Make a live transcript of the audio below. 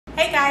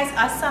Hey guys,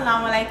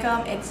 assalamu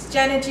alaikum. It's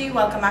Jenna G.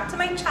 Welcome back to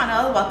my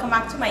channel. Welcome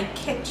back to my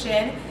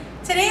kitchen.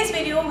 Today's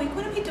video we're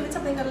going to be doing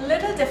something a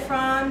little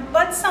different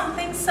but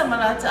something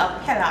similar to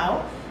a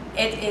pilau.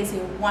 It is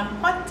a one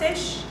pot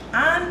dish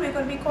and we're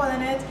going to be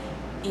calling it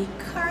a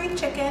curry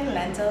chicken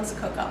lentils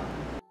cook-up.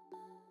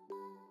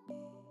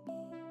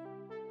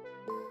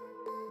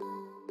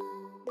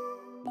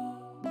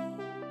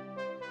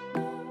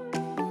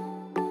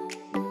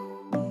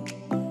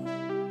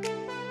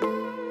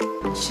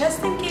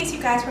 Just in case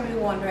you guys were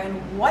wondering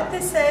what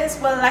this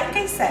is, well, like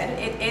I said,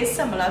 it is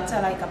similar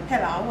to like a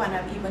pilau, and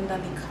I've even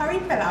done the curry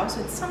pilau, so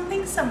it's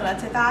something similar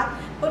to that,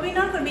 but we're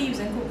not going to be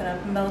using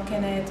coconut milk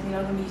in it, we're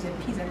not going to be using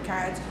peas and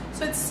carrots,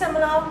 so it's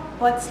similar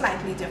but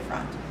slightly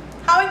different.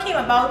 How I came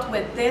about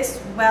with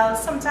this, well,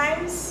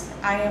 sometimes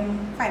I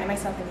am finding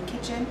myself in the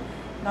kitchen,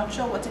 not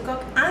sure what to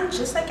cook, and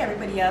just like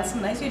everybody else,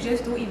 sometimes you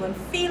just don't even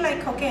feel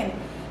like cooking.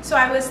 So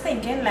I was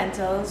thinking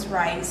lentils,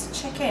 rice,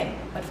 chicken,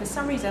 but for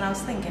some reason I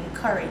was thinking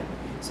curry.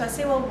 So I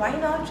say, well, why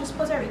not just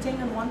put everything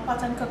in one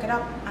pot and cook it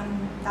up?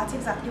 And that's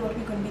exactly what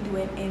we're going to be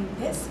doing in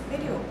this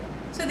video.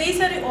 So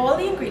these are all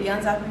the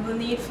ingredients that we will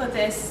need for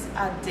this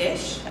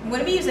dish. I'm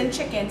going to be using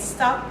chicken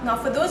stock. Now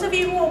for those of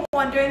you who are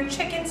wondering,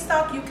 chicken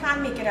stock, you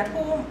can make it at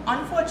home.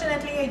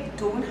 Unfortunately, I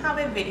don't have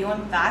a video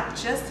on that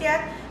just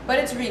yet, but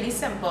it's really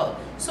simple.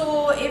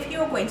 So if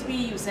you're going to be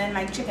using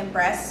like chicken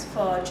breasts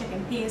for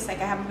chicken paste, like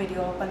I have a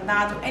video up on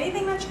that, or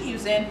anything that you're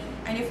using,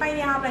 and you find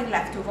you have like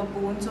leftover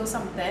bones or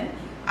something,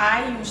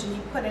 I usually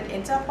put it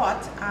into a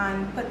pot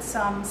and put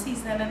some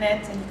seasoning in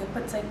it, and you can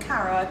put like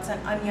carrots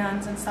and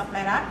onions and stuff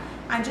like that,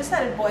 and just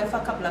let it boil for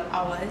a couple of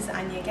hours,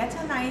 and you get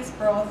a nice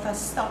broth or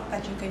stock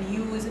that you can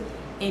use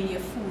in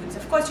your foods.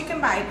 Of course, you can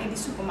buy it in the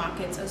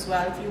supermarkets as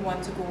well if you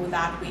want to go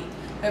that way.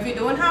 If you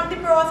don't have the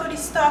broth or the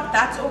stock,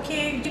 that's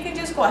okay. You can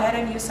just go ahead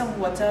and use some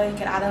water. You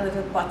can add a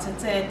little butter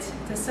to it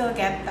to still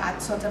get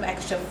that sort of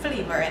extra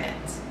flavor in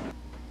it.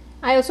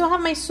 I also have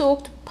my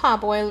soaked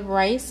parboiled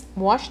rice,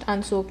 washed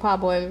and soaked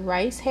parboiled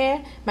rice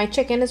here. My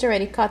chicken is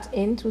already cut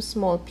into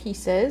small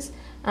pieces.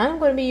 I'm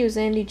going to be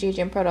using the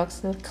JGM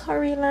Products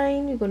Curry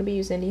line. We're going to be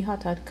using the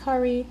hot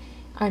curry,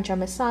 ancha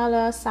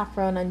masala,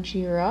 saffron and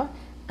geera.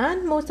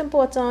 And most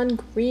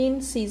important, green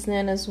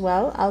seasoning as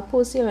well. I'll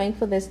post the link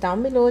for this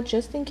down below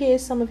just in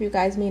case some of you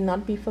guys may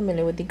not be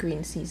familiar with the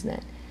green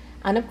seasoning.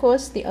 And of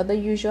course, the other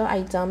usual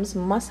items,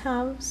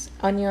 must-haves,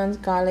 onions,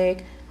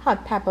 garlic,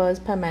 hot peppers,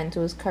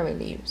 pimentos, curry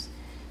leaves.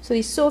 So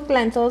the soaked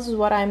lentils is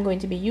what I'm going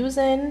to be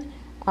using.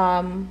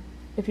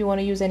 If you want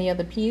to use any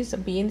other peas or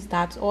beans,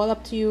 that's all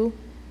up to you.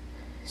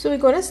 So we're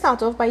going to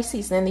start off by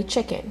seasoning the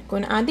chicken.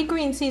 Going to add the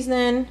green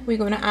seasoning. We're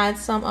going to add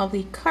some of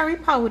the curry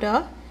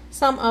powder.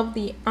 Some of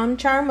the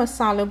ancha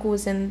masala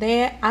goes in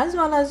there, as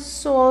well as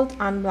salt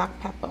and black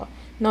pepper.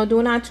 Now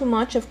don't add too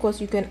much. Of course,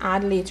 you can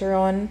add later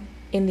on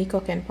in the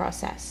cooking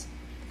process.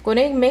 Going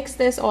to mix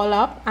this all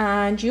up,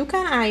 and you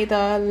can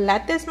either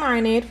let this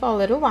marinate for a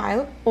little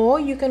while, or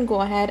you can go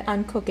ahead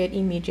and cook it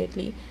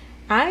immediately.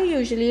 I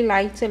usually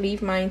like to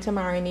leave mine to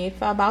marinate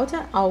for about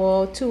an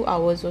hour, 2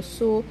 hours or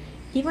so,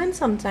 even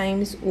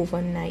sometimes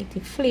overnight.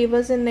 The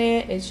flavors in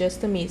there is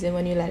just amazing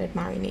when you let it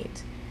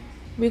marinate.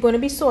 We're going to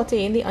be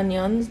sauteing the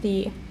onions,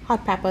 the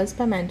hot peppers,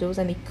 pimentos,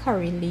 and the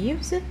curry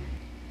leaves.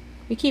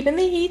 We're keeping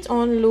the heat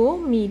on low,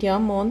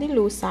 medium, on the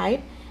low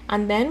side.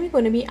 And then we're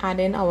going to be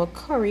adding our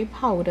curry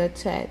powder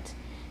to it.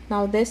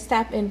 Now this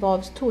step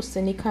involves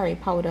toasting the curry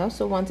powder.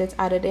 So once it's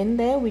added in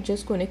there, we're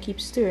just going to keep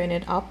stirring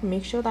it up.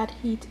 Make sure that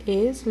heat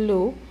is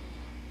low.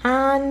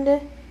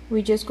 And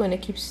we're just going to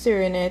keep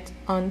stirring it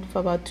on for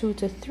about 2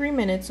 to 3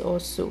 minutes or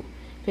so.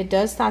 If it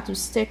does start to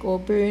stick or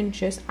burn,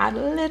 just add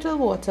a little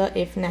water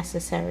if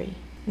necessary.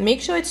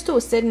 Make sure it's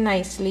toasted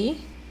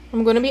nicely.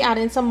 I'm going to be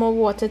adding some more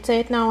water to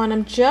it now, and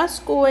I'm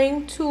just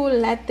going to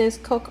let this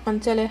cook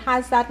until it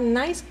has that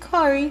nice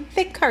curry,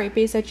 thick curry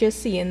paste that you're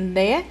seeing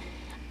there.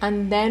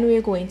 And then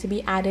we're going to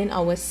be adding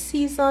our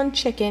seasoned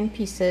chicken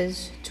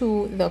pieces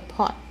to the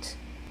pot.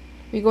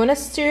 We're going to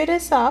stir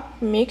this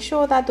up, make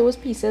sure that those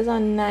pieces are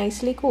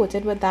nicely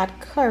coated with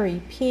that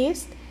curry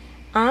paste.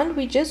 And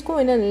we're just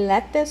going to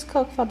let this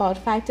cook for about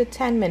 5 to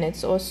 10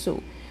 minutes or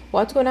so.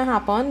 What's going to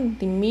happen,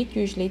 the meat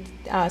usually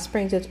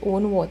springs its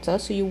own water,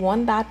 so you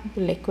want that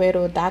liquid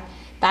or that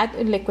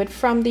liquid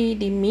from the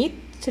meat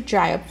to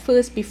dry up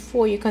first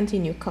before you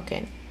continue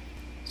cooking.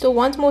 So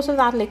once most of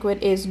that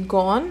liquid is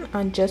gone,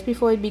 and just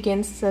before it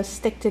begins to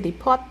stick to the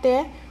pot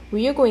there,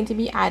 we are going to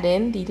be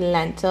adding the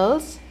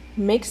lentils.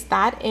 Mix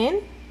that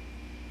in.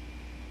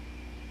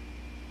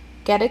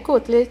 Get it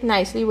coated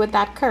nicely with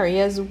that curry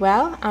as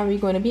well, and we're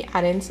going to be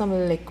adding some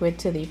liquid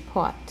to the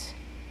pot.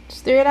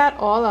 Stir that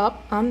all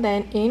up, and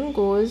then in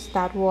goes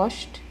that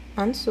washed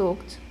and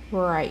soaked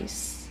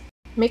rice.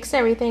 Mix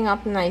everything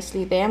up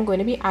nicely there. I'm going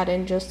to be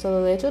adding just a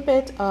little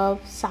bit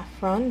of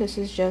saffron. This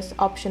is just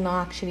optional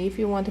actually. If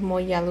you want a more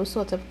yellow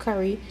sort of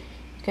curry,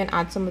 you can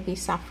add some of the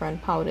saffron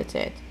powder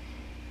to it.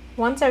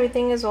 Once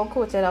everything is all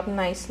coated up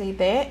nicely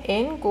there,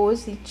 in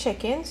goes the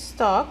chicken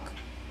stock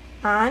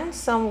and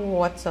some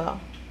water.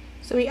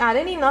 So we add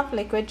in enough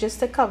liquid just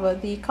to cover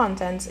the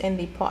contents in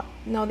the pot.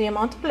 Now the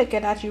amount of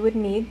liquid that you would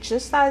need,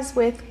 just as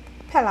with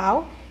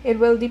pilau, it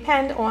will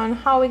depend on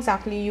how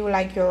exactly you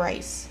like your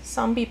rice.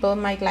 Some people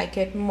might like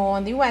it more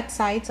on the wet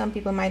side, some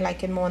people might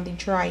like it more on the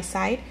dry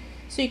side.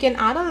 So you can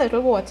add a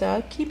little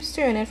water, keep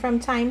stirring it from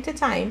time to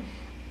time,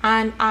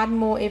 and add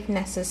more if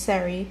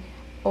necessary,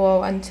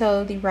 or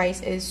until the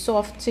rice is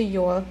soft to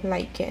your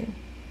liking.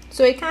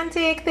 So it can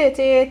take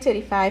 30,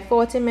 35,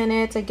 40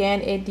 minutes.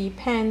 Again, it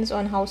depends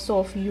on how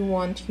soft you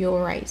want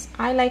your rice.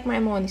 I like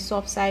mine more on the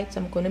soft side,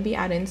 so I'm going to be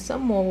adding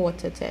some more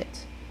water to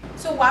it.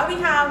 So while we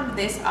have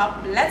this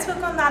up, let's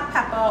work on that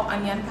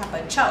onion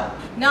pepper chow.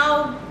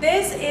 Now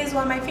this is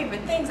one of my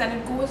favorite things, and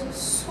it goes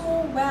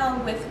so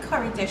well with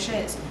curry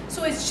dishes.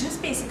 So it's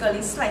just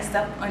basically sliced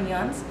up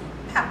onions,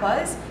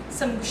 peppers,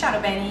 some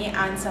shadow benny,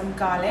 and some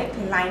garlic,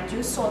 lime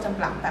juice, salt, and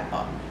black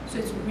pepper. So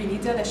it's really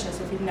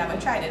delicious. If you've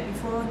never tried it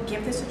before,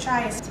 give this a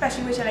try,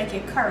 especially with like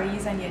your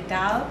curries and your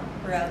dal.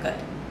 Real good.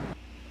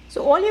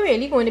 So all you're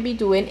really going to be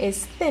doing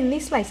is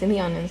thinly slicing the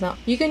onions up.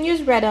 You can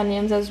use red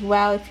onions as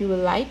well if you would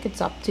like,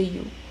 it's up to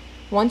you.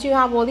 Once you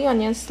have all the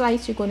onions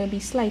sliced, you're going to be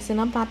slicing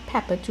up that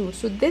pepper too.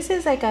 So this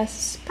is like a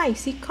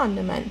spicy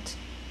condiment.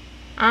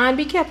 And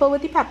be careful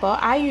with the pepper.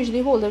 I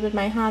usually hold it with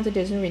my hands, it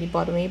doesn't really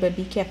bother me, but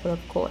be careful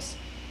of course.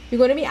 You're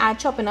going to be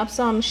chopping up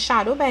some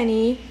shadow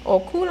benny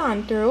or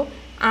culantro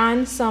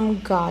and some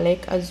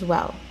garlic as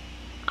well.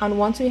 And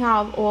once we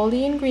have all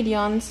the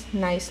ingredients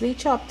nicely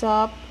chopped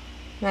up,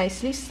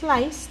 nicely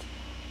sliced,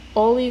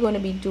 all we're going to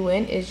be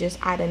doing is just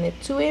adding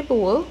it to a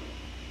bowl,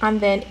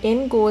 and then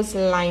in goes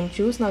lime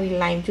juice. Now the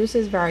lime juice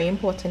is very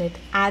important. It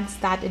adds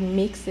that, it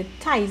makes it,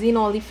 ties in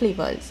all the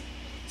flavors.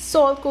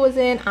 Salt goes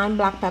in and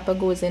black pepper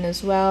goes in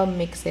as well.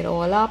 Mix it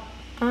all up,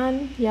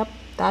 and yep,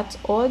 that's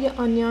all your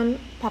onion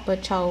pepper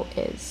chow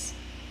is.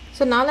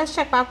 So now let's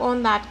check back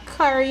on that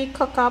curry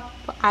cook up.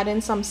 Add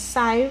in some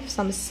chives,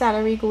 some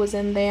celery goes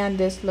in there, and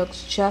this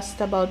looks just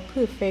about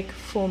perfect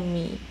for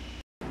me.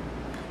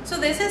 So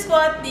this is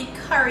what the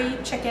curry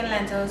chicken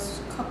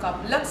lentils cook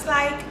up looks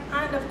like,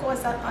 and of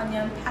course that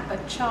onion pepper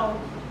chow,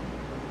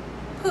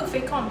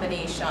 perfect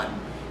combination.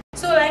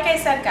 So like I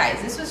said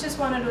guys, this was just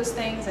one of those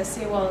things I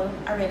say, well,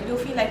 I really do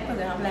feel like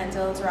putting up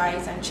lentils,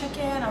 rice and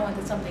chicken. I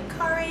wanted something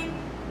curry,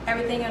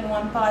 everything in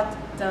one pot,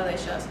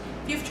 delicious.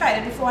 If you've tried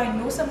it before, I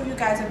know some of you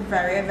guys are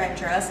very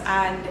adventurous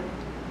and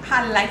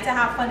like to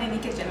have fun in the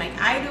kitchen like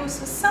I do.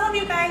 So some of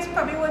you guys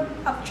probably would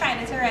have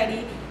tried it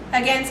already.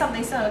 Again,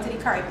 something similar to the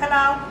curry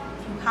pilau.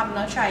 Have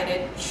not tried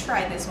it,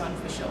 try this one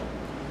for sure.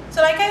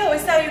 So like I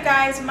always tell you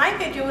guys, my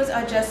videos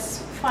are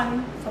just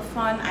fun for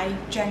fun. I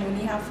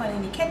genuinely have fun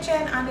in the kitchen,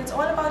 and it's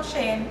all about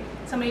sharing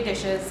some of the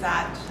dishes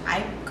that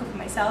I cook for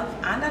myself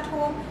and at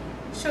home,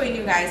 showing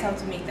you guys how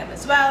to make them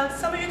as well.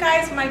 Some of you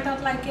guys might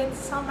not like it,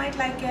 some might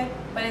like it,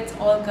 but it's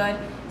all good.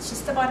 It's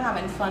just about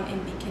having fun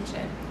in the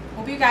kitchen.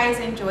 Hope you guys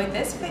enjoyed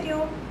this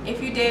video.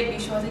 If you did, be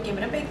sure to give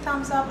it a big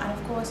thumbs up, and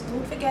of course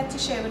don't forget to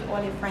share with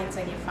all your friends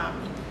and your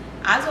family.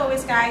 As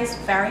always guys,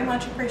 very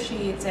much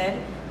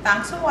appreciated.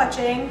 Thanks for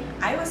watching.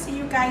 I will see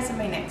you guys in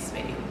my next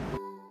video.